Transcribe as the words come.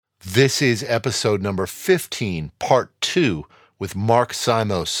This is episode number 15, part 2, with Mark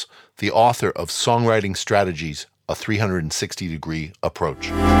Simos, the author of Songwriting Strategies, a 360-degree approach.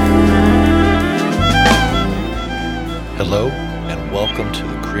 Hello, and welcome to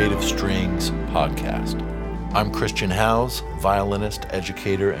the Creative Strings podcast. I'm Christian Howes, violinist,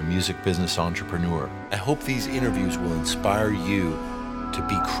 educator, and music business entrepreneur. I hope these interviews will inspire you to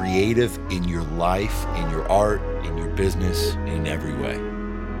be creative in your life, in your art, in your business, in every way.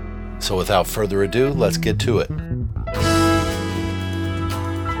 So without further ado, let's get to it.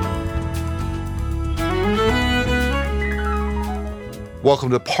 Welcome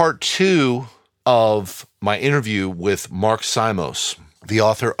to part 2 of my interview with Mark Simos, the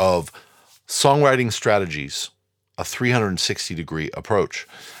author of Songwriting Strategies, a 360-degree approach.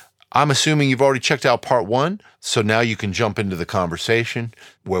 I'm assuming you've already checked out part 1, so now you can jump into the conversation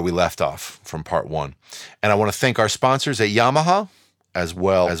where we left off from part 1. And I want to thank our sponsors at Yamaha, as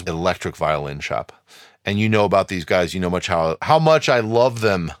well as Electric Violin Shop. And you know about these guys, you know how much I love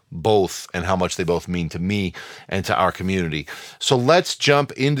them both and how much they both mean to me and to our community. So let's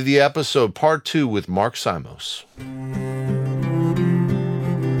jump into the episode, part 2 with Mark Simos.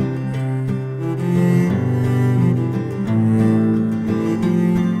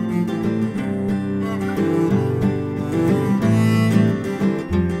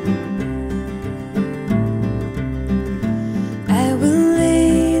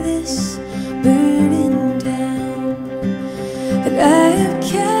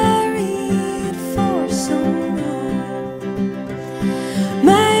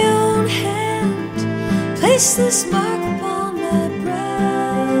 This mark upon my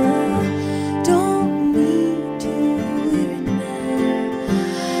brow, don't need to wear it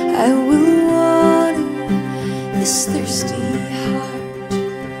now. I will water this thirsty heart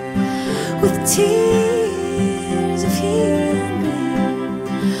with tears of healing rain.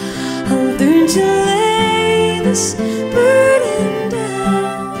 I'll learn to lay this burden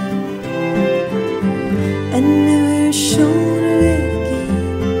down and never shoulder it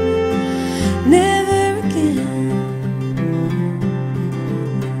again. Never.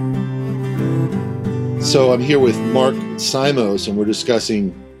 So I'm here with Mark Simos, and we're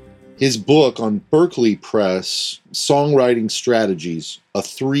discussing his book on Berkeley Press, Songwriting Strategies, a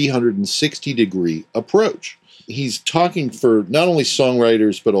 360-degree approach. He's talking for not only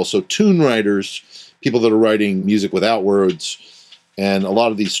songwriters, but also tune writers, people that are writing music without words. And a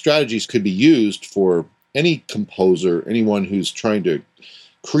lot of these strategies could be used for any composer, anyone who's trying to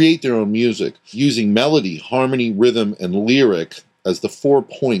create their own music, using melody, harmony, rhythm, and lyric as the 4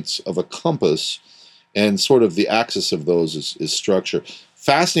 points of a compass. And sort of the axis of those is structure.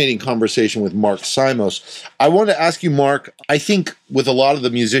 Fascinating conversation with Mark Simos. I want to ask you, Mark, I think with a lot of the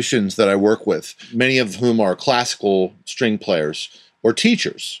musicians that I work with, many of whom are classical string players or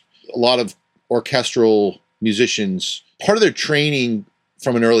teachers, a lot of orchestral musicians, part of their training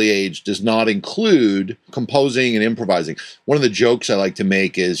from an early age does not include composing and improvising. One of the jokes I like to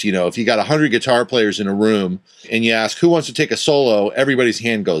make is, if you got 100 guitar players in a room and you ask who wants to take a solo, everybody's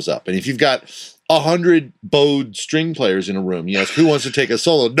hand goes up. And if you've got 100 bowed string players in a room, you ask who wants to take a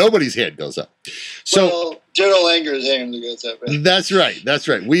solo, nobody's hand goes up. So General Anger's hand goes up. Right? That's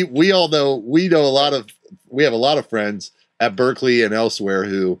right. We all know, we have a lot of friends at Berkeley and elsewhere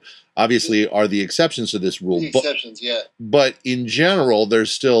who obviously are the exceptions to this rule. But in general,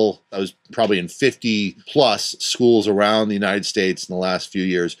 there's still, I was probably in 50 plus schools around the United States in the last few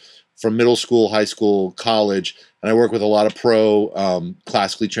years, from middle school, high school, college, and I work with a lot of pro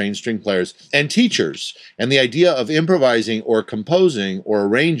classically trained string players and teachers. And the idea of improvising or composing or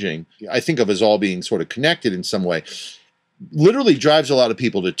arranging, I think of as all being sort of connected in some way, literally drives a lot of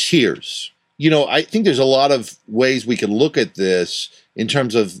people to tears. I think there's a lot of ways we can look at this in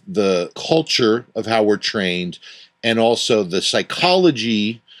terms of the culture of how we're trained and also the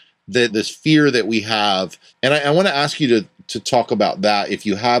psychology, this fear that we have. And I want to ask you to talk about that if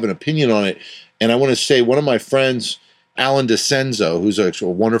you have an opinion on it. And I want to say one of my friends, Alan DeCenzo, who's a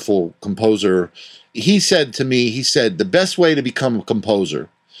wonderful composer, he said to me, the best way to become a composer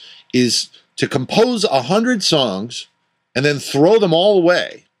is to compose 100 songs and then throw them all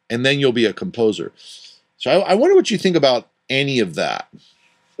away, and then you'll be a composer. So I wonder what you think about any of that.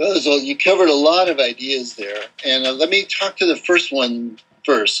 Well, so you covered a lot of ideas there. And let me talk to the first one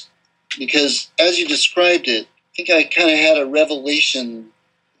first, because as you described it, I think I kind of had a revelation.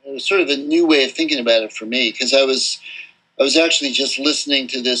 It was sort of a new way of thinking about it for me, because I was actually just listening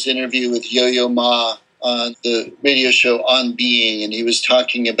to this interview with Yo-Yo Ma on the radio show On Being, and he was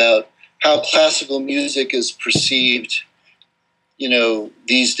talking about how classical music is perceived,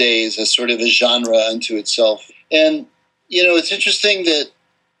 these days as sort of a genre unto itself. And, it's interesting that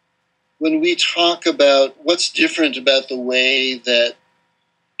when we talk about what's different about the way that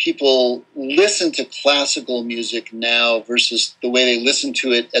people listen to classical music now versus the way they listened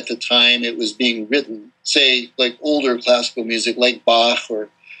to it at the time it was being written, say like older classical music like Bach or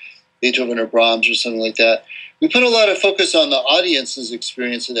Beethoven or Brahms or something like that, we put a lot of focus on the audience's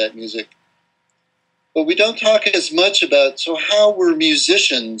experience of that music. But we don't talk as much about, so how were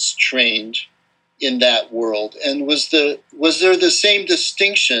musicians trained in that world? And was there the same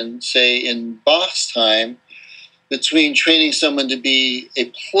distinction, say, in Bach's time, between training someone to be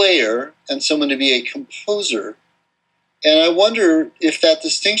a player and someone to be a composer? And I wonder if that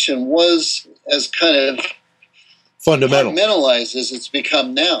distinction was as kind of compartmentalized as it's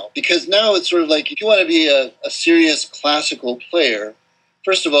become now. Because now it's sort of like, if you want to be a serious classical player,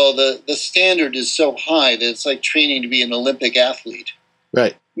 first of all, the standard is so high that it's like training to be an Olympic athlete.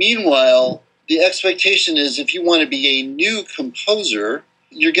 Right. Meanwhile, the expectation is if you want to be a new composer,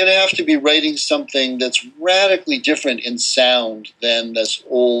 you're going to have to be writing something that's radically different in sound than this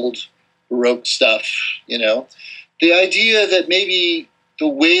old Baroque stuff, you know. The idea that maybe the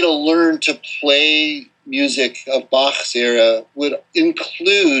way to learn to play music of Bach's era would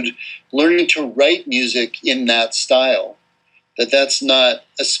include learning to write music in that style. That's not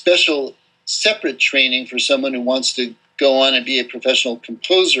a special, separate training for someone who wants to go on and be a professional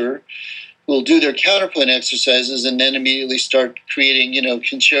composer who will do their counterpoint exercises and then immediately start creating, you know,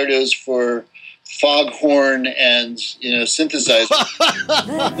 concertos for foghorn and, you know, synthesizer.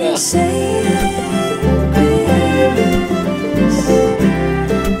 Let me say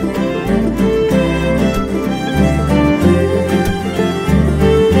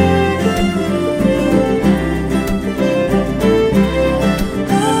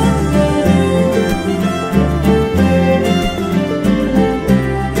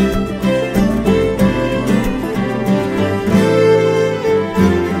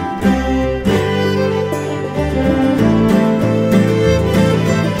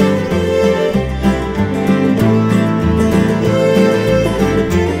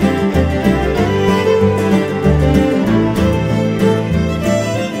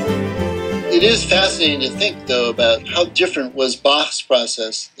It is fascinating to think, though, about how different was Bach's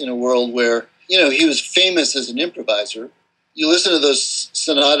process in a world where, you know, he was famous as an improviser. You listen to those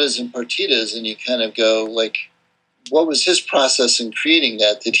sonatas and partitas and you kind of go, like, what was his process in creating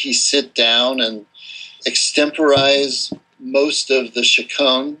that? Did he sit down and extemporize most of the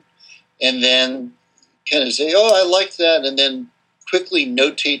chaconne and then kind of say, oh, I liked that, and then quickly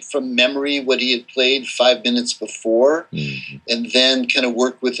notate from memory what he had played 5 minutes before, and then kind of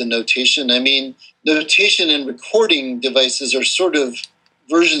work with the notation? I mean, notation and recording devices are sort of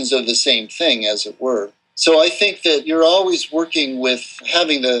versions of the same thing, as it were. So I think that you're always working with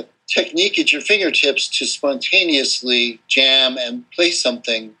having the technique at your fingertips to spontaneously jam and play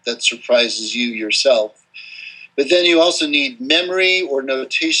something that surprises you yourself. But then you also need memory or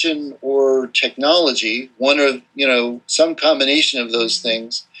notation or technology, one of, you know, some combination of those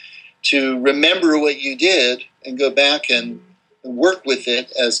things, to remember what you did and go back and work with it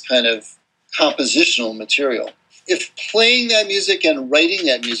as kind of compositional material. If playing that music and writing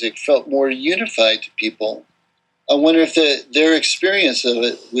that music felt more unified to people, I wonder if their experience of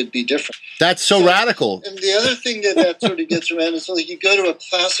it would be different. That's so radical. And the other thing that sort of gets around is like you go to a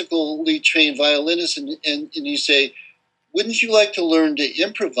classically trained violinist and you say, wouldn't you like to learn to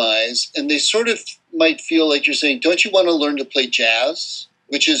improvise? And they sort of might feel like you're saying, don't you want to learn to play jazz,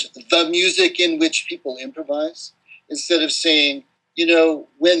 which is the music in which people improvise? Instead of saying, you know,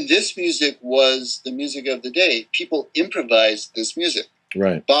 when this music was the music of the day, people improvised this music.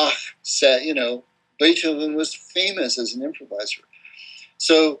 Right. Bach said, you know, Beethoven was famous as an improviser.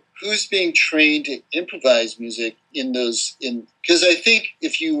 So who's being trained to improvise music in those, because I think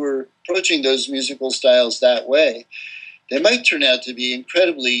if you were approaching those musical styles that way, they might turn out to be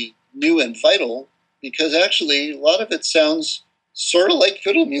incredibly new and vital, because actually a lot of it sounds sort of like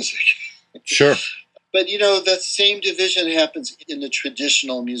fiddle music. Sure. But, you know, that same division happens in the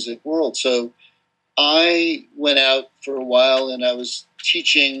traditional music world. So I went out for a while and I was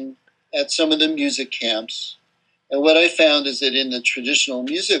teaching at some of the music camps. And what I found is that in the traditional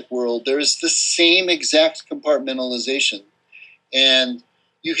music world, there is the same exact compartmentalization. And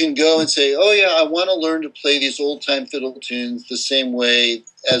you can go and say, oh yeah, I want to learn to play these old-time fiddle tunes the same way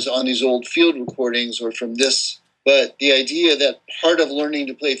as on these old field recordings or from this. But the idea that part of learning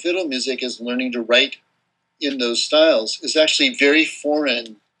to play fiddle music is learning to write in those styles is actually very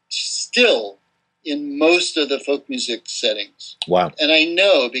foreign still in most of the folk music settings. Wow. And I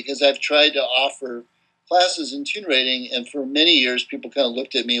know because I've tried to offer classes in tune writing, and for many years, people kind of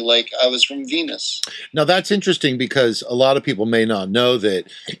looked at me like I was from Venus. Now that's interesting because a lot of people may not know that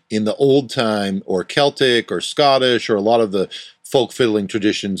in the old time or Celtic or Scottish or a lot of the folk fiddling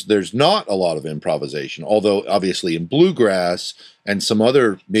traditions, there's not a lot of improvisation. Although obviously in bluegrass and some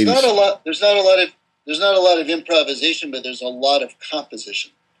other maybe There's not a lot. There's not a lot of improvisation, but there's a lot of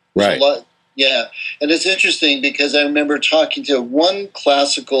composition. There's right. a lot, yeah. And it's interesting because I remember talking to one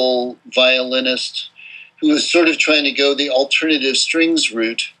classical violinist who was sort of trying to go the alternative strings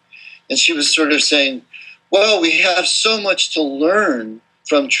route. And she was sort of saying, well, we have so much to learn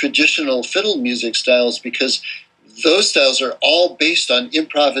from traditional fiddle music styles because those styles are all based on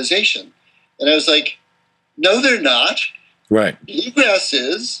improvisation. And I was like, no, they're not. Right. Bluegrass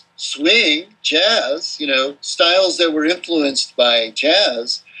is, swing, jazz, styles that were influenced by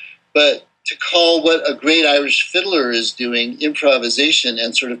jazz. But to call what a great Irish fiddler is doing improvisation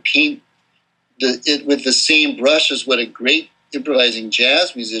and sort of paint it with the same brush as what a great improvising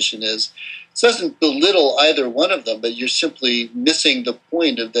jazz musician is, it doesn't belittle either one of them, but you're simply missing the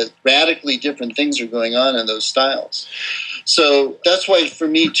point of that radically different things are going on in those styles. So that's why, for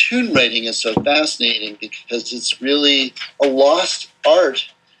me, tune writing is so fascinating, because it's really a lost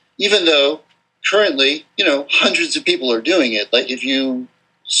art, even though currently, hundreds of people are doing it. Like if you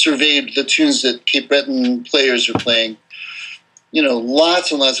surveyed the tunes that Cape Breton players are playing,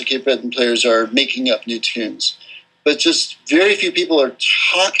 lots and lots of Cape Breton players are making up new tunes. But just very few people are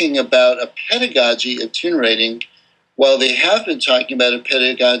talking about a pedagogy of tune writing, while they have been talking about a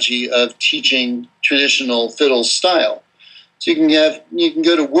pedagogy of teaching traditional fiddle style. So you can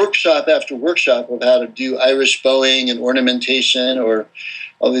go to workshop after workshop of how to do Irish bowing and ornamentation or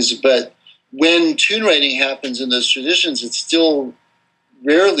all these, but when tune writing happens in those traditions, it's still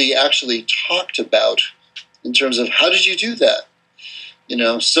rarely actually talked about in terms of how did you do that?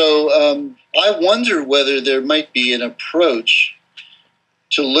 So I wonder whether there might be an approach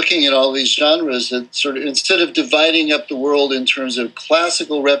to looking at all these genres that sort of, instead of dividing up the world in terms of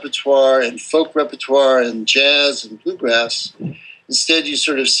classical repertoire and folk repertoire and jazz and bluegrass, instead you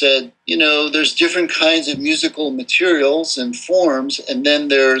sort of said, there's different kinds of musical materials and forms, and then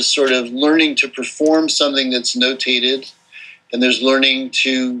there's sort of learning to perform something that's notated, and there's learning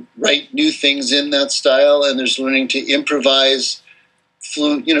to write new things in that style, and there's learning to improvise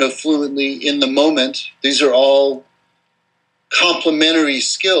fluently in the moment. These are all complementary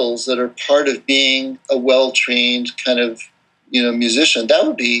skills that are part of being a well-trained kind of, musician. That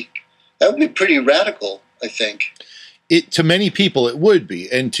would be pretty radical, I think. To many people, it would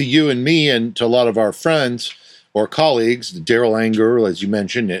be. And to you and me and to a lot of our friends or colleagues, Daryl Anger, as you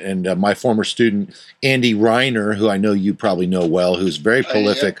mentioned, and my former student, Andy Reiner, who I know you probably know well, who's very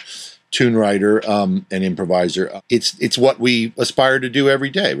prolific tune writer and improviser. It's what we aspire to do every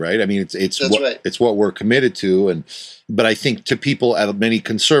day, right? I mean, it's what we're committed to. But I think to people at many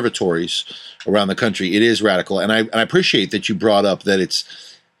conservatories around the country, it is radical. And I appreciate that you brought up that it's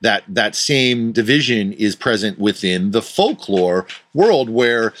that same division is present within the folklore world,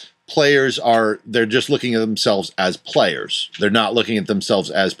 where players they're just looking at themselves as players. They're not looking at themselves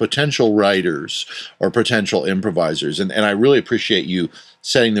as potential writers or potential improvisers. And I really appreciate you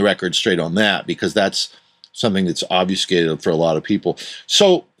setting the record straight on that, because that's something that's obfuscated for a lot of people.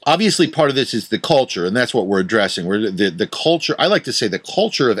 So obviously part of this is the culture, and that's what we're addressing. We're the culture, I like to say the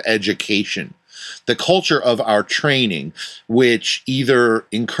culture of education, the culture of our training, which either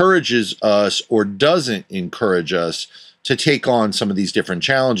encourages us or doesn't encourage us to take on some of these different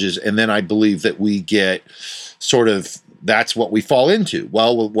challenges. And then I believe that we get sort of, that's what we fall into.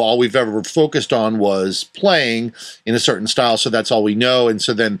 Well, all we've ever focused on was playing in a certain style, so that's all we know. And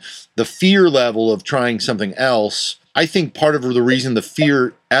so then the fear level of trying something else, I think part of the reason the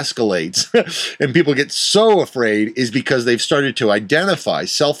fear escalates and people get so afraid is because they've started to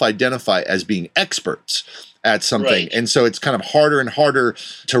self-identify as being experts at something. Right. And so it's kind of harder and harder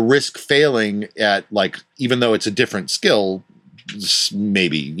to risk failing at, like, even though it's a different skill,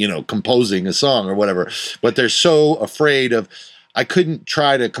 maybe, composing a song or whatever, but they're so afraid of, I couldn't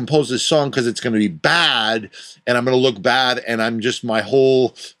try to compose this song because it's going to be bad and I'm going to look bad, and I'm just, my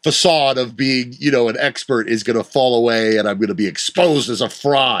whole facade of being, an expert is going to fall away and I'm going to be exposed as a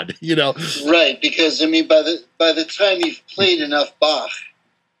fraud, Right, because, I mean, by the time you've played enough Bach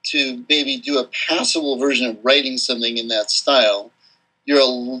to maybe do a passable version of writing something in that style, you're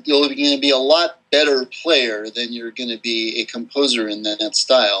going to be a lot better player than you're going to be a composer in that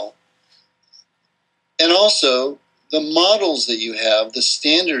style. And also, the models that you have, the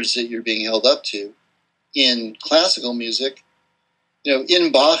standards that you're being held up to in classical music,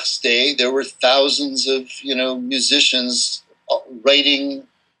 in Bach's day, there were thousands of, musicians writing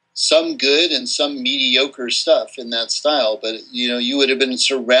some good and some mediocre stuff in that style, but you would have been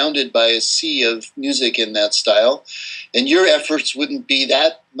surrounded by a sea of music in that style, and your efforts wouldn't be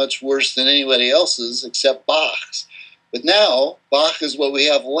that much worse than anybody else's except Bach's. But now Bach is what we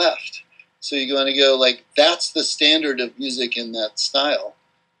have left. So you're going to go like, that's the standard of music in that style.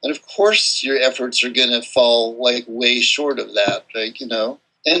 And of course your efforts are going to fall like way short of that, like,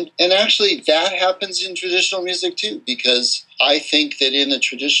 And actually that happens in traditional music too, because I think that in the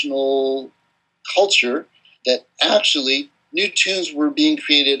traditional culture that actually new tunes were being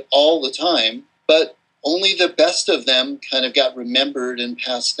created all the time, but only the best of them kind of got remembered and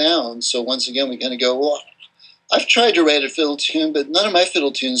passed down. So once again, we kind of go, well, I've tried to write a fiddle tune, but none of my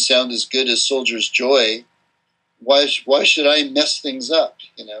fiddle tunes sound as good as Soldier's Joy. Why should I mess things up?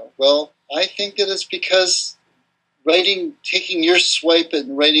 Well, I think that it's because taking your swipe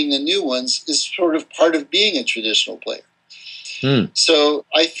and writing the new ones is sort of part of being a traditional player. So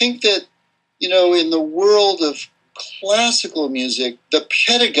I think that, in the world of classical music, the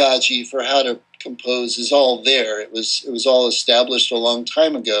pedagogy for how to compose is all there. It was all established a long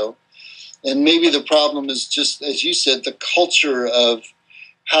time ago. And maybe the problem is just, as you said, the culture of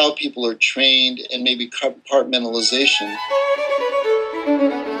how people are trained and maybe compartmentalization.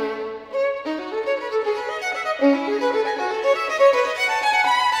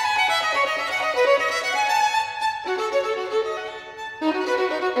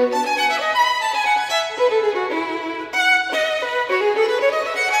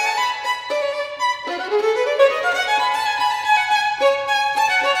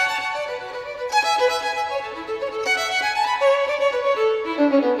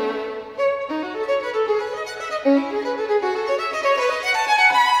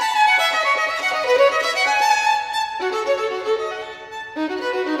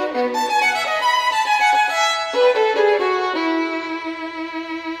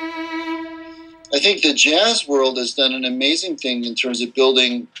 I think the jazz world has done an amazing thing in terms of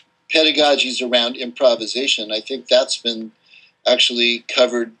building pedagogies around improvisation. I think that's been actually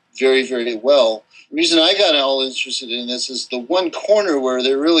covered very, very well. The reason I got all interested in this is the one corner where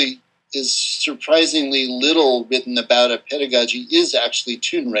there really is surprisingly little written about a pedagogy is actually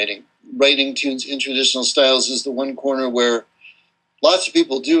tune writing. Writing tunes in traditional styles is the one corner where lots of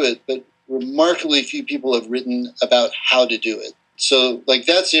people do it, but remarkably few people have written about how to do it. So like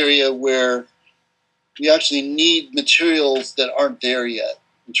that's area where we actually need materials that aren't there yet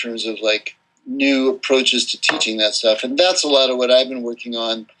in terms of like new approaches to teaching that stuff. And that's a lot of what I've been working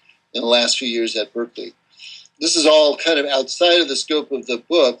on in the last few years at Berklee. This is all kind of outside of the scope of the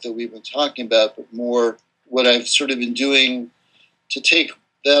book that we've been talking about, but more what I've sort of been doing to take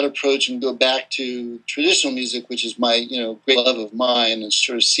that approach and go back to traditional music, which is my, great love of mine, and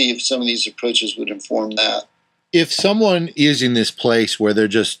sort of see if some of these approaches would inform that. If someone is in this place where they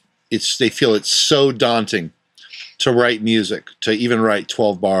feel it's so daunting to write music, to even write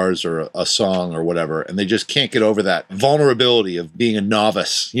 12 bars or a song or whatever, and they just can't get over that vulnerability of being a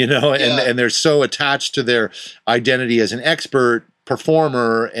novice, and they're so attached to their identity as an expert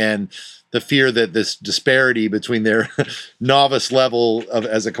performer and the fear that this disparity between their novice level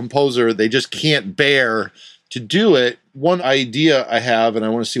as a composer, they just can't bear to do it. One idea I have, and I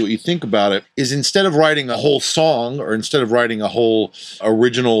want to see what you think about it, is instead of writing a whole song or instead of writing a whole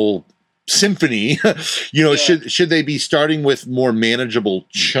original symphony, should they be starting with more manageable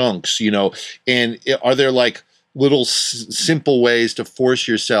chunks, and are there like little simple ways to force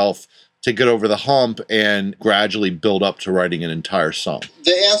yourself to get over the hump and gradually build up to writing an entire song?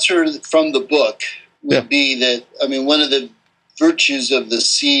 The answer from the book would be that, one of the virtues of the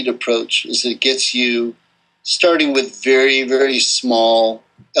seed approach is it gets you starting with very, very small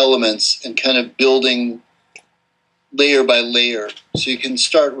elements and kind of building layer by layer. So you can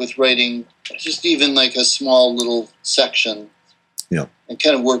start with writing just even like a small little section and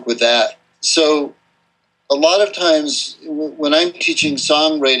kind of work with that. So a lot of times when I'm teaching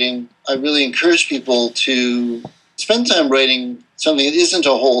songwriting, I really encourage people to spend time writing something that isn't a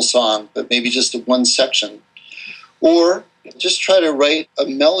whole song, but maybe just one section. Or just try to write a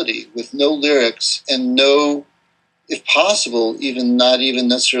melody with no lyrics and no, if possible, not even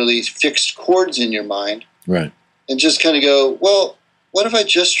necessarily fixed chords in your mind. Right. And just kind of go, well, what if I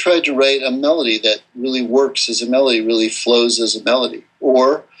just tried to write a melody that really works as a melody, really flows as a melody?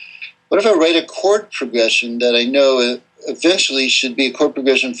 Or what if I write a chord progression that I know eventually should be a chord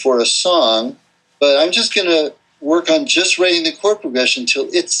progression for a song, but I'm just going to work on just writing the chord progression until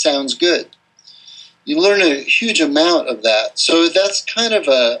it sounds good. You learn a huge amount of that. So that's kind of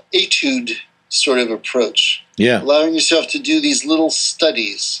a etude sort of approach. Yeah. Allowing yourself to do these little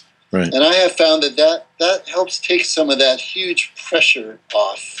studies. Right. And I have found that helps take some of that huge pressure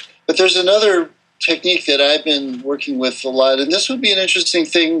off. But there's another technique that I've been working with a lot, and this would be an interesting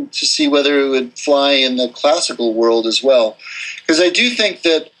thing to see whether it would fly in the classical world as well. Because I do think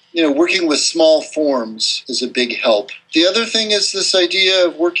that working with small forms is a big help. The other thing is this idea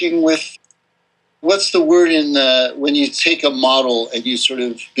of working with, what's the word when you take a model and you sort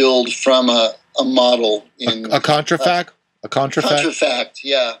of build from a model? A contrafact? A contrafact? Contrafact,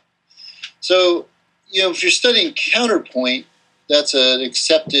 yeah. So, if you're studying counterpoint, that's an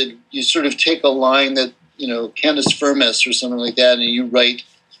accepted, you sort of take a line that, Cantus Firmus or something like that, and you write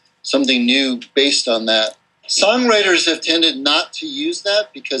something new based on that. Songwriters have tended not to use that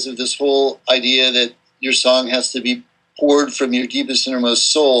because of this whole idea that your song has to be poured from your deepest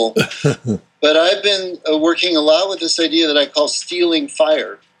innermost soul. But I've been working a lot with this idea that I call stealing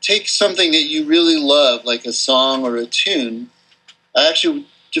fire. Take something that you really love, like a song or a tune. I actually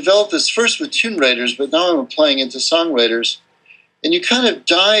developed this first with tune writers, but now I'm applying it to songwriters. And you kind of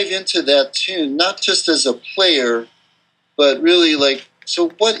dive into that tune, not just as a player, but really like, so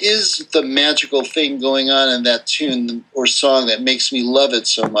what is the magical thing going on in that tune or song that makes me love it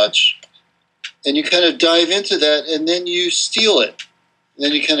so much? And you kind of dive into that, and then you steal it. And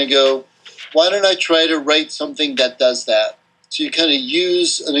then you kind of go, why don't I try to write something that does that? So you kind of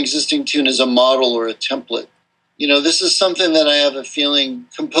use an existing tune as a model or a template. This is something that I have a feeling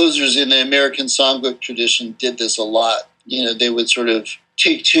composers in the American songbook tradition did this a lot. They would sort of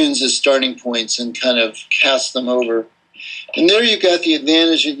take tunes as starting points and kind of cast them over. And there you've got the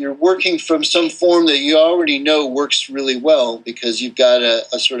advantage that you're working from some form that you already know works really well because you've got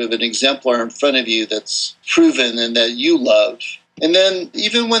a sort of an exemplar in front of you that's proven and that you love. And then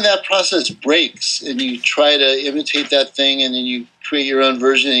even when that process breaks and you try to imitate that thing and then you create your own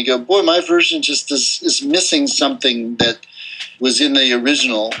version and you go, boy, my version just is missing something that was in the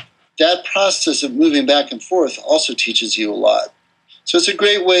original, that process of moving back and forth also teaches you a lot. So it's a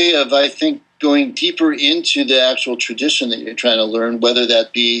great way of, I think, going deeper into the actual tradition that you're trying to learn, whether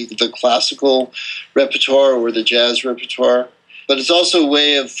that be the classical repertoire or the jazz repertoire. But it's also a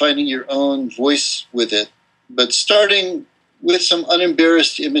way of finding your own voice with it, but starting with some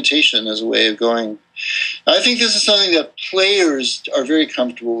unembarrassed imitation as a way of going. I think this is something that players are very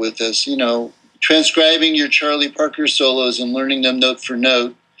comfortable with this, transcribing your Charlie Parker solos and learning them note for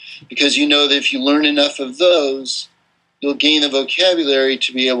note, because you know that if you learn enough of those, you'll gain the vocabulary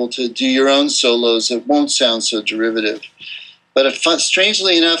to be able to do your own solos that won't sound so derivative. But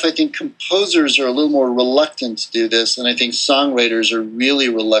strangely enough, I think composers are a little more reluctant to do this, and I think songwriters are really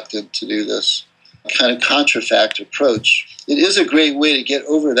reluctant to do this kind of contrafact approach. It is a great way to get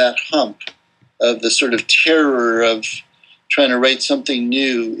over that hump of the sort of terror of trying to write something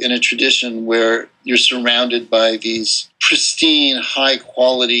new in a tradition where you're surrounded by these pristine,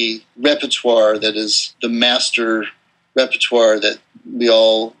 high-quality repertoire that is the master repertoire that we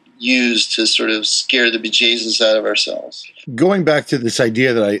all use to sort of scare the bejesus out of ourselves. Going back to this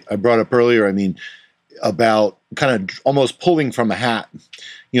idea that I brought up earlier, about kind of almost pulling from a hat,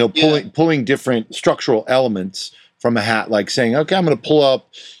 pulling different structural elements from a hat, like saying, okay, I'm going to pull up,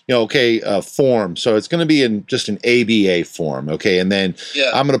 form. So it's going to be in just an ABA form. Okay. And then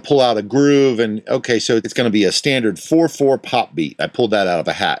I'm going to pull out a groove and so it's going to be a standard 4/4 pop beat. I pulled that out of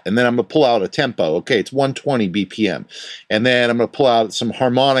a hat. And then I'm going to pull out a tempo. Okay. It's 120 BPM. And then I'm going to pull out some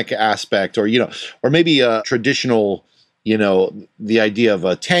harmonic aspect or maybe a traditional, the idea of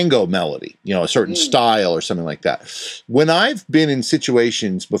a tango melody, a certain style or something like that. When I've been in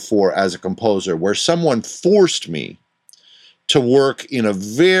situations before as a composer where someone forced me to work in a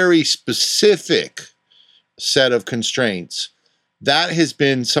very specific set of constraints, that has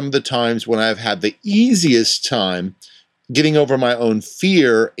been some of the times when I've had the easiest time getting over my own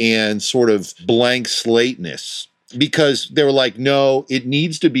fear and sort of blank slateness. Because they were like, no, it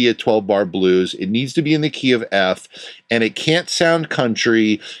needs to be a 12-bar blues. It needs to be in the key of F, and it can't sound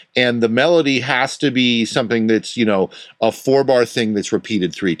country, and the melody has to be something that's, a 4-bar thing that's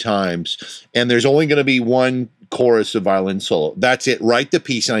repeated 3 times, and there's only going to be one chorus of violin solo. That's it. Write the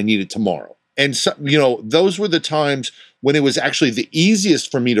piece, and I need it tomorrow. And, so, those were the times when it was actually the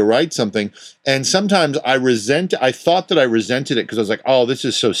easiest for me to write something. And sometimes I thought that I resented it because I was like, oh, this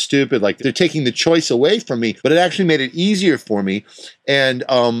is so stupid. Like they're taking the choice away from me, but it actually made it easier for me. And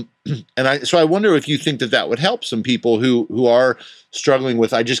so I wonder if you think that would help some people who are struggling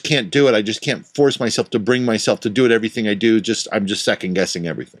with, I just can't do it. I just can't force myself to bring myself to do it. Everything I do, I'm just second guessing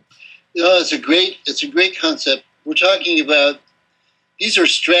everything. It's a great concept. We're talking about, these are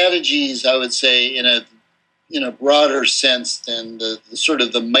strategies, I would say, in a broader sense than the sort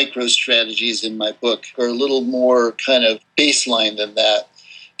of the micro strategies in my book are a little more kind of baseline than that.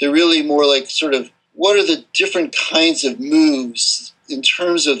 They're really more like sort of what are the different kinds of moves in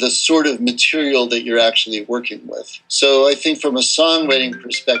terms of the sort of material that you're actually working with. So I think from a songwriting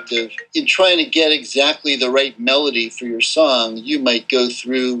perspective, in trying to get exactly the right melody for your song, you might go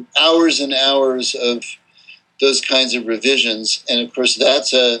through hours and hours of those kinds of revisions. And of course,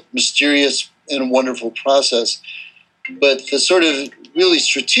 that's a mysterious and wonderful process. But the sort of really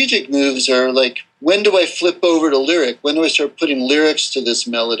strategic moves are like, when do I flip over to lyric? When do I start putting lyrics to this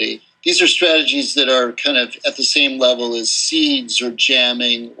melody? These are strategies that are kind of at the same level as seeds or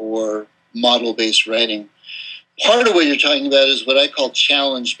jamming or model-based writing. Part of what you're talking about is what I call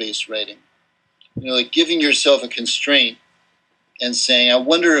challenge-based writing. Like giving yourself a constraint and saying, I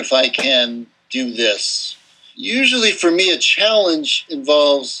wonder if I can do this. Usually for me, a challenge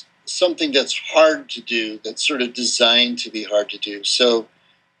involves something that's hard to do, that's sort of designed to be hard to do. So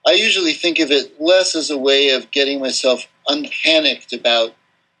I usually think of it less as a way of getting myself unpanicked about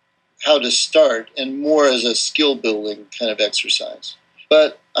how to start and more as a skill building kind of exercise.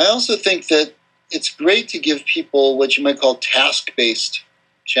 But I also think that it's great to give people what you might call task-based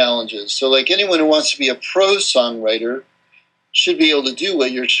challenges. So like anyone who wants to be a pro songwriter should be able to do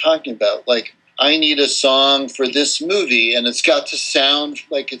what you're talking about. Like, I need a song for this movie and it's got to sound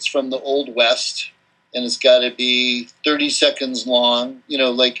like it's from the Old West and it's got to be 30 seconds long.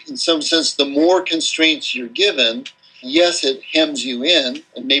 Like in some sense, the more constraints you're given, yes, it hems you in,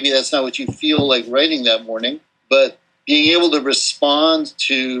 and maybe that's not what you feel like writing that morning, but being able to respond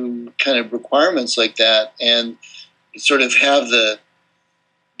to kind of requirements like that and sort of have the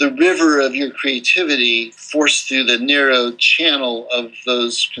river of your creativity forced through the narrow channel of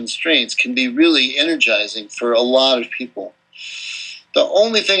those constraints can be really energizing for a lot of people. The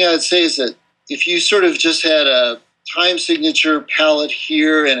only thing I would say is that if you sort of just had a time signature palette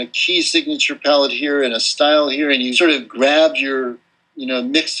here and a key signature palette here and a style here, and you sort of grabbed your,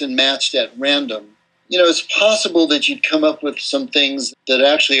 mixed and matched at random, it's possible that you'd come up with some things that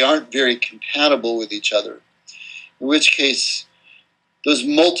actually aren't very compatible with each other, in which case those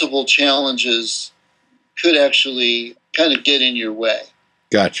multiple challenges could actually kind of get in your way.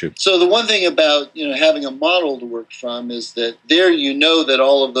 Gotcha. So the one thing about, having a model to work from is that there that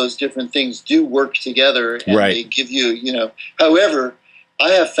all of those different things do work together and right. They give you, however, I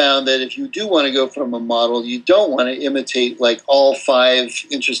have found that if you do want to go from a model, you don't want to imitate like all 5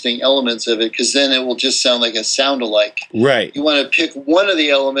 interesting elements of it, because then it will just sound like a sound-alike. Right. You want to pick one of the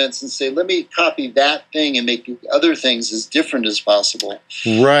elements and say, let me copy that thing and make other things as different as possible.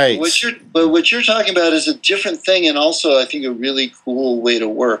 Right. But what you're talking about is a different thing, and also I think a really cool way to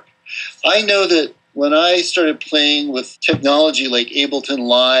work. I know that when I started playing with technology like Ableton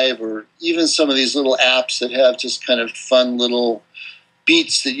Live, or even some of these little apps that have just kind of fun little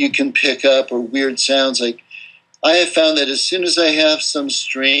beats that you can pick up or weird sounds, like I have found that as soon as I have some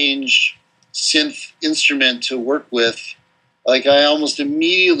strange synth instrument to work with, like I almost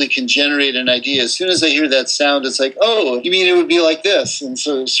immediately can generate an idea. As soon as I hear that sound, it's like, oh, you mean it would be like this? And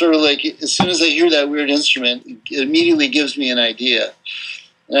so sort of like as soon as I hear that weird instrument, it immediately gives me an idea.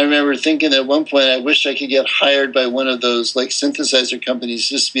 And I remember thinking at one point, I wish I could get hired by one of those like synthesizer companies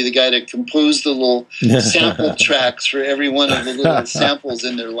just to be the guy to compose the little sample tracks for every one of the little samples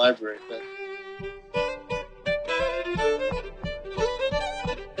in their library. But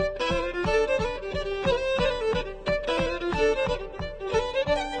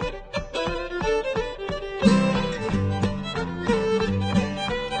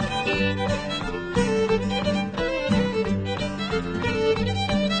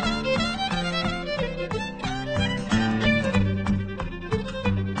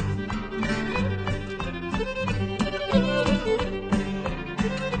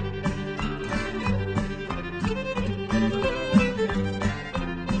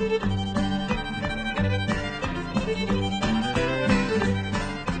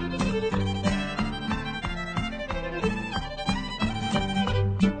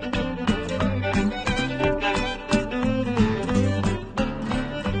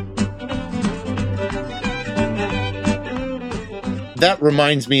that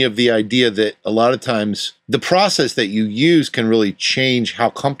reminds me of the idea that a lot of times the process that you use can really change how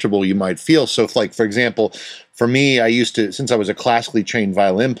comfortable you might feel. So if, like, for example, for me, I used to, since I was a classically trained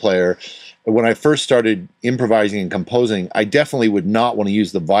violin player, when I first started improvising and composing, I definitely would not want to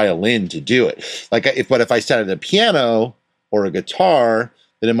use the violin to do it. But if I sat at a piano or a guitar,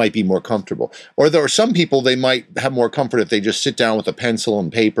 then it might be more comfortable. Or there are some people, they might have more comfort if they just sit down with a pencil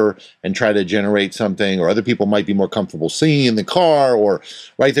and paper and try to generate something, or other people might be more comfortable singing in the car, or,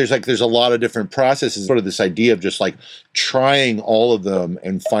 right, there's a lot of different processes, sort of this idea of just like trying all of them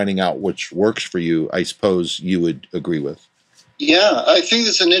and finding out which works for you, I suppose you would agree with. Yeah, I think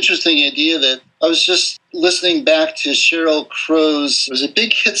it's an interesting idea. That I was just listening back to Sheryl Crow's, it was a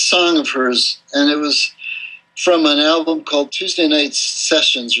big hit song of hers, and it was from an album called Tuesday Night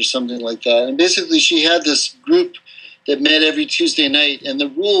Sessions or something like that. And basically she had this group that met every Tuesday night, and the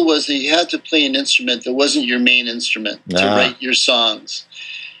rule was that you had to play an instrument that wasn't your main instrument to write your songs.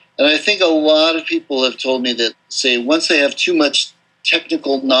 And I think a lot of people have told me that, say, once they have too much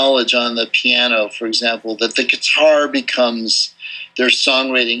technical knowledge on the piano, for example, that the guitar becomes their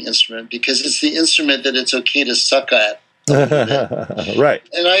songwriting instrument because it's the instrument that it's okay to suck at. Right.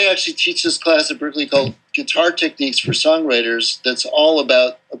 And I actually teach this class at Berklee called Guitar Techniques for Songwriters that's all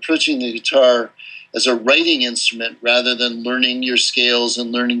about approaching the guitar as a writing instrument rather than learning your scales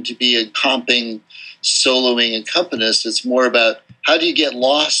and learning to be a comping, soloing accompanist. It's more about how do you get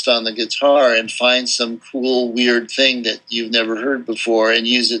lost on the guitar and find some cool, weird thing that you've never heard before and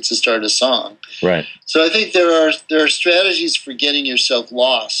use it to start a song. Right. So I think there are strategies for getting yourself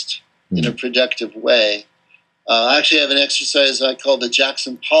lost in a productive way. I actually have an exercise I call the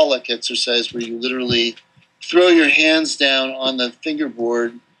Jackson Pollock exercise, where you literally throw your hands down on the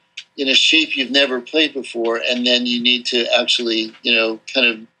fingerboard in a shape you've never played before, and then you need to actually, kind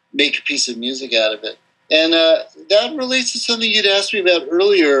of make a piece of music out of it. And that relates to something you'd asked me about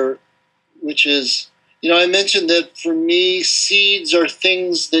earlier, which is, I mentioned that for me, seeds are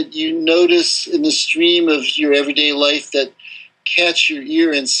things that you notice in the stream of your everyday life that catch your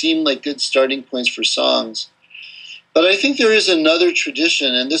ear and seem like good starting points for songs. But I think there is another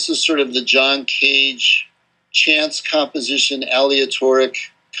tradition, and this is sort of the John Cage chance composition, aleatoric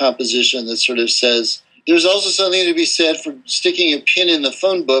composition that sort of says there's also something to be said for sticking a pin in the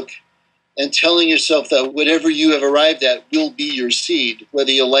phone book and telling yourself that whatever you have arrived at will be your seed,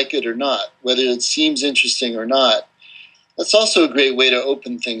 whether you like it or not, whether it seems interesting or not. That's also a great way to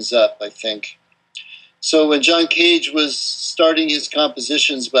open things up, I think. So when John Cage was starting his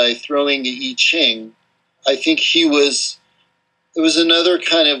compositions by throwing the I Ching, I think it was another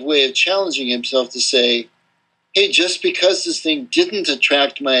kind of way of challenging himself to say, hey, just because this thing didn't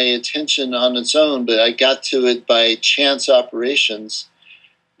attract my attention on its own, but I got to it by chance operations,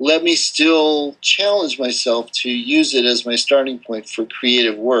 let me still challenge myself to use it as my starting point for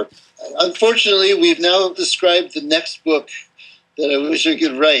creative work. Unfortunately, we've now described the next book that I wish I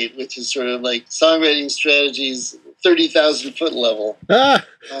could write, which is sort of like songwriting strategies, 30,000 foot level.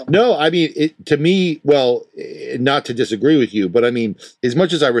 No, I mean, to me, well, not to disagree with you, but I mean, as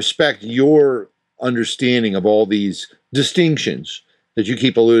much as I respect your understanding of all these distinctions that you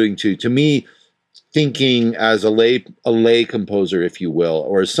keep alluding to me, thinking as a lay composer, if you will,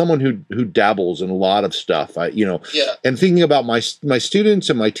 or as someone who dabbles in a lot of stuff, and thinking about my students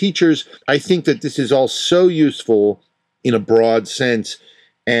and my teachers, I think that this is all so useful in a broad sense,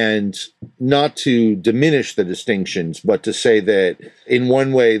 and not to diminish the distinctions, but to say that in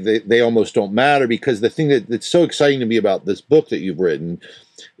one way they almost don't matter, because the thing that's so exciting to me about this book that you've written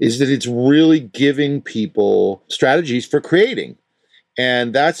is that it's really giving people strategies for creating.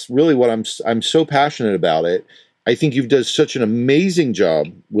 And that's really what I'm so passionate about it. I think you've done such an amazing job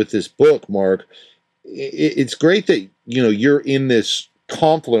with this book, Mark. It's great that you're in this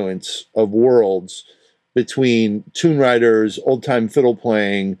confluence of worlds between tune writers, old time fiddle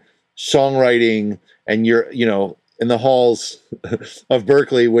playing, songwriting, and you're in the halls of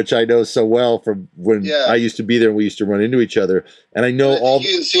Berklee, which I know so well from when I used to be there and we used to run into each other. And I know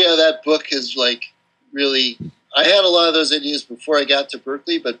you can see how that book is like really. I had a lot of those ideas before I got to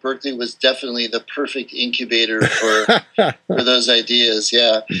Berklee, but Berklee was definitely the perfect incubator for those ideas.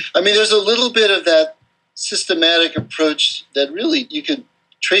 Yeah. I mean, there's a little bit of that systematic approach that really you could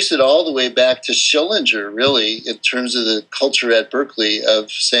trace it all the way back to Schillinger, really, in terms of the culture at Berklee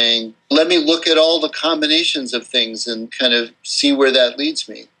of saying, let me look at all the combinations of things and kind of see where that leads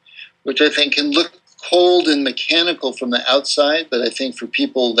me, which I think can look cold and mechanical from the outside, but I think for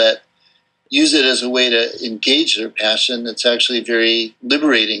people that use it as a way to engage their passion, it's actually very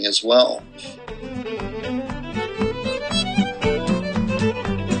liberating as well.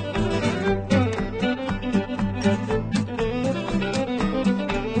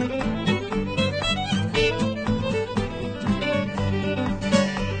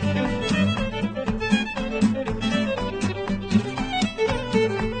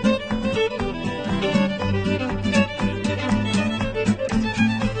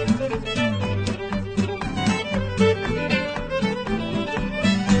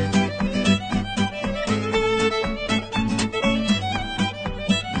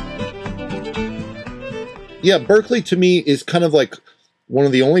 Yeah, Berklee to me is kind of like one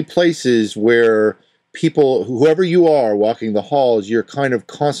of the only places where people, whoever you are walking the halls, you're kind of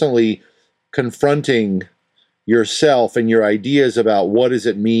constantly confronting yourself and your ideas about what does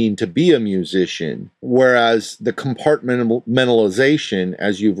it mean to be a musician. Whereas the compartmentalization,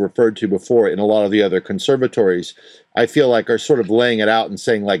 as you've referred to before in a lot of the other conservatories, I feel like are sort of laying it out and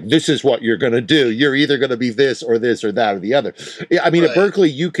saying like, this is what you're going to do. You're either going to be this or this or that or the other. I mean, Right. At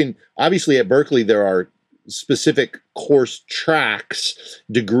Berkeley, obviously at Berkeley, there are specific course tracks,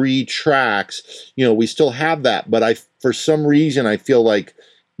 degree tracks. We still have that, but for some reason, I feel like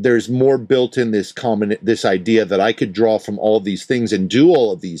there's more built in this idea that I could draw from all of these things and do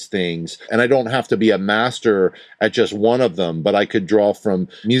all of these things, and I don't have to be a master at just one of them, but I could draw from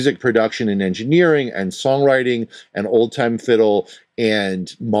music production and engineering and songwriting and old-time fiddle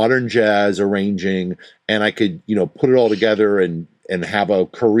and modern jazz arranging, and I could, put it all together and have a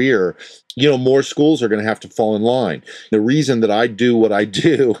career. More schools are going to have to fall in line. The reason that I do what I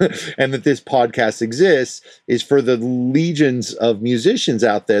do and that this podcast exists is for the legions of musicians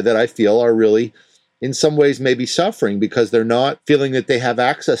out there that I feel are really, in some ways, maybe suffering because they're not feeling that they have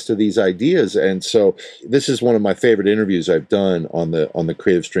access to these ideas. And so this is one of my favorite interviews I've done on the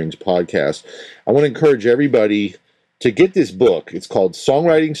Creative Strings podcast. I want to encourage everybody to get this book. It's called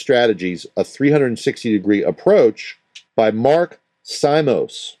Songwriting Strategies, a 360-Degree Approach by Mark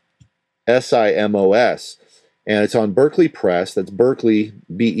Simos. Simos, and it's on Berkeley Press. That's Berkeley,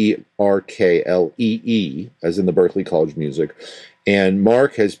 Berklee, as in the Berklee College of Music. And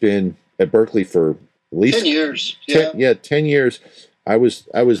Mark has been at Berkeley for at least 10 years. 10 years. I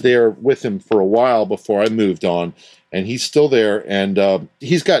was there with him for a while before I moved on, and he's still there. And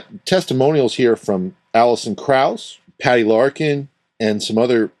he's got testimonials here from Alison Krauss, Patty Larkin, and some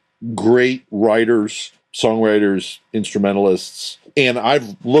other great writers, songwriters, instrumentalists. And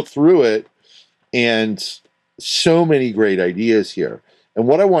I've looked through it, and so many great ideas here. And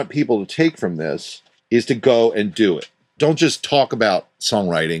what I want people to take from this is to go and do it. Don't just talk about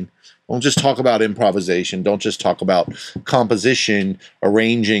songwriting. Don't just talk about improvisation. Don't just talk about composition,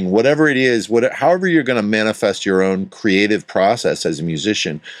 arranging, whatever it is, however you're going to manifest your own creative process as a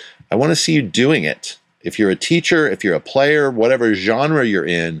musician. I want to see you doing it. If you're a teacher, if you're a player, whatever genre you're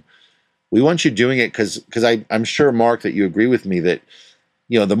in, we want you doing it because I'm sure, Mark, that you agree with me that,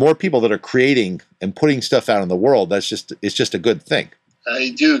 the more people that are creating and putting stuff out in the world, it's just a good thing.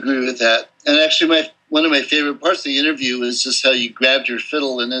 I do agree with that. And actually, one of my favorite parts of the interview was just how you grabbed your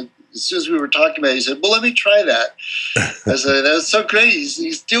fiddle, and then as soon as we were talking about it, he said, well, let me try that. I said, that was so great.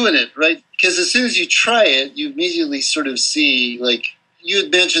 He's doing it, right? Because as soon as you try it, you immediately sort of see, like you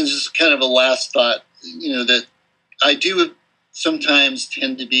had mentioned, just kind of a last thought, that I do sometimes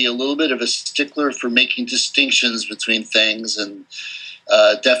tend to be a little bit of a stickler for making distinctions between things and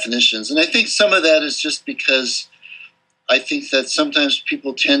definitions. And I think some of that is just because I think that sometimes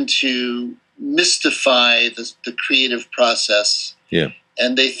people tend to mystify the creative process. Yeah.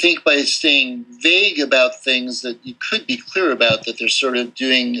 And they think by staying vague about things that you could be clear about, that they're sort of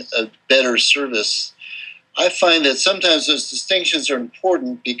doing a better service. I find that sometimes those distinctions are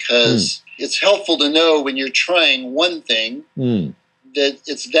important because it's helpful to know when you're trying one thing that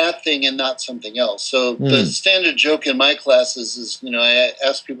it's that thing and not something else. So the standard joke in my classes is, I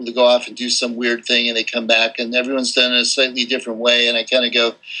ask people to go off and do some weird thing and they come back and everyone's done it in a slightly different way. And I kind of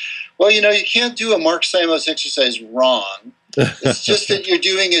go, well, you can't do a Mark Simos exercise wrong. It's just that you're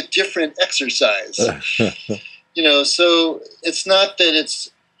doing a different exercise. So it's not that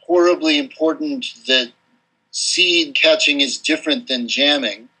it's horribly important that seed catching is different than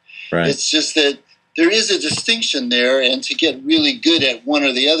jamming. Right. It's just that there is a distinction there, and to get really good at one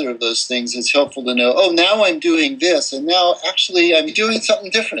or the other of those things, it's helpful to know, now I'm doing this, and now actually I'm doing something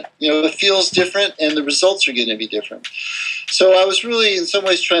different. It feels different, and the results are going to be different. So I was really, in some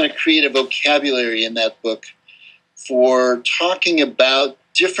ways, trying to create a vocabulary in that book for talking about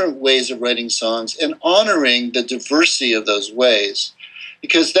different ways of writing songs and honoring the diversity of those ways,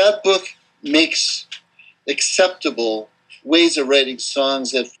 because that book makes acceptable ways of writing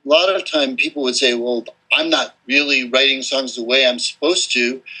songs that a lot of time people would say, well, I'm not really writing songs the way I'm supposed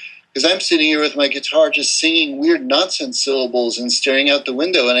to, because I'm sitting here with my guitar just singing weird nonsense syllables and staring out the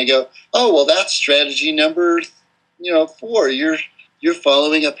window. And I go, oh, well, that's strategy number 4. You're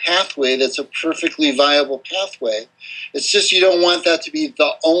following a pathway that's a perfectly viable pathway. It's just you don't want that to be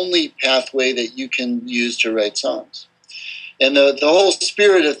the only pathway that you can use to write songs. And the whole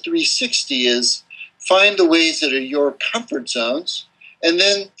spirit of 360 is find the ways that are your comfort zones and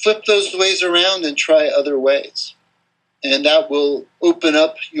then flip those ways around and try other ways. And that will open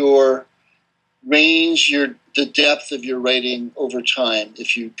up your range, the depth of your writing over time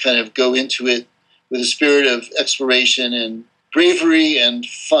if you kind of go into it with a spirit of exploration and bravery and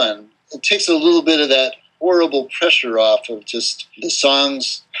fun. It takes a little bit of that horrible pressure off of just the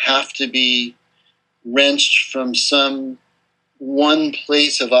songs have to be wrenched from some one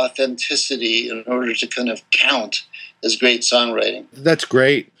place of authenticity in order to kind of count as great songwriting. That's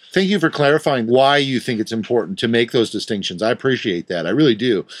great. Thank you for clarifying why you think it's important to make those distinctions. I appreciate that. I really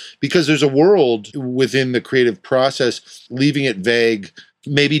do. Because there's a world within the creative process, leaving it vague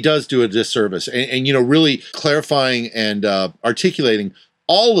maybe does do a disservice. And really clarifying and articulating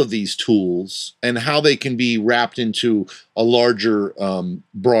all of these tools and how they can be wrapped into a larger,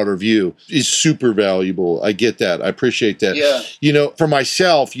 broader view is super valuable. I get that. I appreciate that. Yeah. For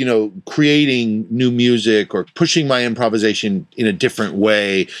myself, creating new music or pushing my improvisation in a different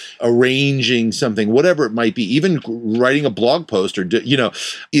way, arranging something, whatever it might be, even writing a blog post or,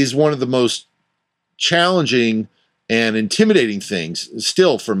 is one of the most challenging and intimidating things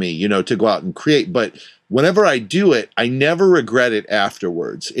still for me, to go out and create. But whenever I do it, I never regret it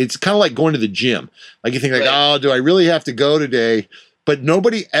afterwards. It's kind of like going to the gym. Like you think like, oh, do I really have to go today? But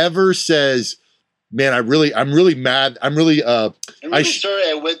nobody ever says, man, I'm really mad. I'm really sorry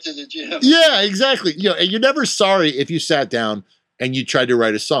I went to the gym. Yeah, exactly. And you're never sorry if you sat down and you tried to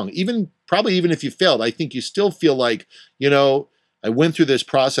write a song. Probably even if you failed, I think you still feel like, I went through this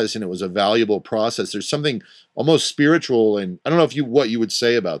process and it was a valuable process. There's something almost spiritual, and I don't know what you would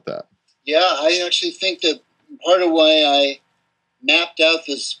say about that. Yeah, I actually think that part of why I mapped out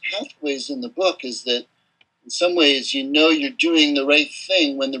these pathways in the book is that in some ways you're doing the right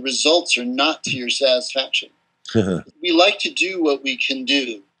thing when the results are not to your satisfaction. We like to do what we can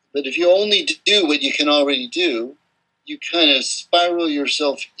do, but if you only do what you can already do, you kind of spiral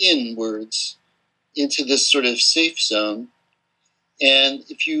yourself inwards into this sort of safe zone. And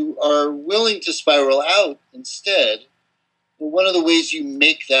if you are willing to spiral out instead, well, one of the ways you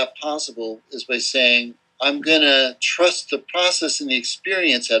make that possible is by saying, I'm going to trust the process and the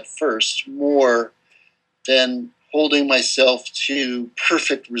experience at first more than holding myself to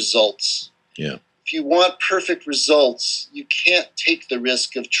perfect results. Yeah. If you want perfect results, you can't take the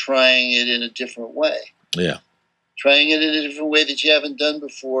risk of trying it in a different way. Yeah. Trying it in a different way that you haven't done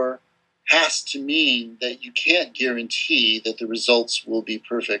before has to mean that you can't guarantee that the results will be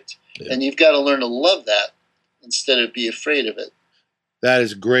perfect. Yeah. And you've got to learn to love that instead of be afraid of it. That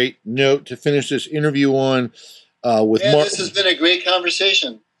is a great note to finish this interview on with Mark. This has been a great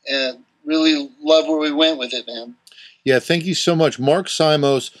conversation, and really love where we went with it, man. Yeah, thank you so much. Mark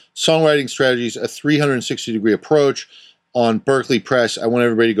Simos, Songwriting Strategies, a 360-degree approach on Berkeley Press. I want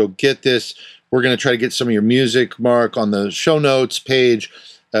everybody to go get this. We're going to try to get some of your music, Mark, on the show notes page.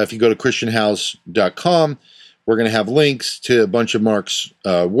 If you go to christianhouse.com, we're going to have links to a bunch of Mark's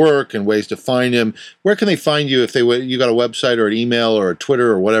work and ways to find him. Where can they find you if you got a website or an email or a Twitter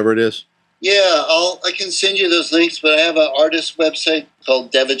or whatever it is? Yeah, I can send you those links, but I have an artist website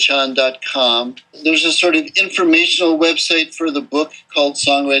called devachan.com. There's a sort of informational website for the book called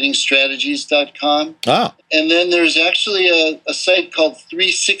songwritingstrategies.com. Ah. And then there's actually a site called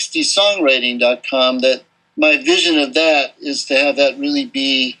 360songwriting.com that my vision of that is to have that really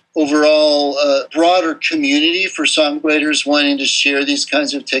be overall a broader community for songwriters wanting to share these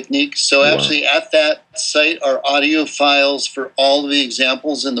kinds of techniques. So actually at that site are audio files for all of the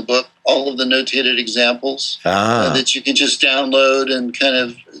examples in the book, all of the notated examples that you can just download and kind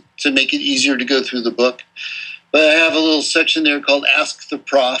of to make it easier to go through the book. But I have a little section there called Ask the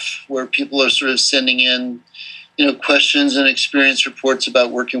Prof, where people are sort of sending in questions and experience reports about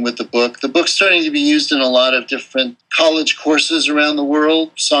working with the book. The book's starting to be used in a lot of different college courses around the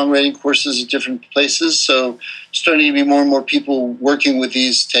world, songwriting courses at different places. So starting to be more and more people working with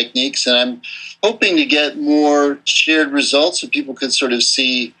these techniques. And I'm hoping to get more shared results so people could sort of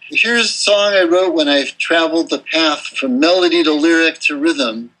see, here's a song I wrote when I've traveled the path from melody to lyric to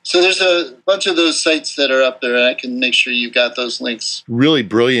rhythm. So there's a bunch of those sites that are up there, and I can make sure you got those links. Really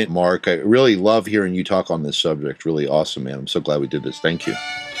brilliant, Mark. I really love hearing you talk on this subject. Really awesome, man. I'm so glad we did this. Thank you.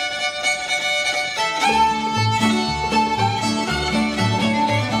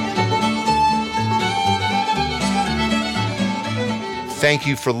 Thank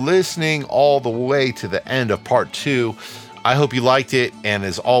you for listening all the way to the end of part 2. I hope you liked it, and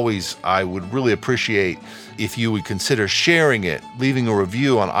as always, I would really appreciate if you would consider sharing it, leaving a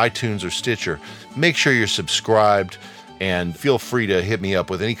review on iTunes or Stitcher. Make sure you're subscribed, and feel free to hit me up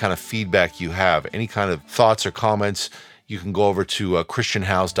with any kind of feedback you have, any kind of thoughts or comments. You can go over to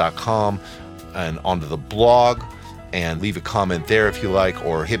christianhouse.com and onto the blog and leave a comment there if you like,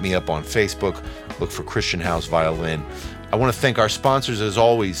 or hit me up on Facebook. Look for Christian House Violin. I want to thank our sponsors, as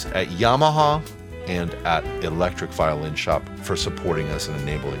always, at Yamaha and at Electric Violin Shop for supporting us and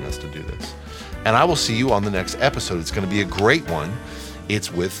enabling us to do this. And I will see you on the next episode. It's going to be a great one.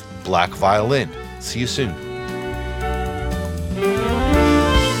 It's with Black Violin. See you soon.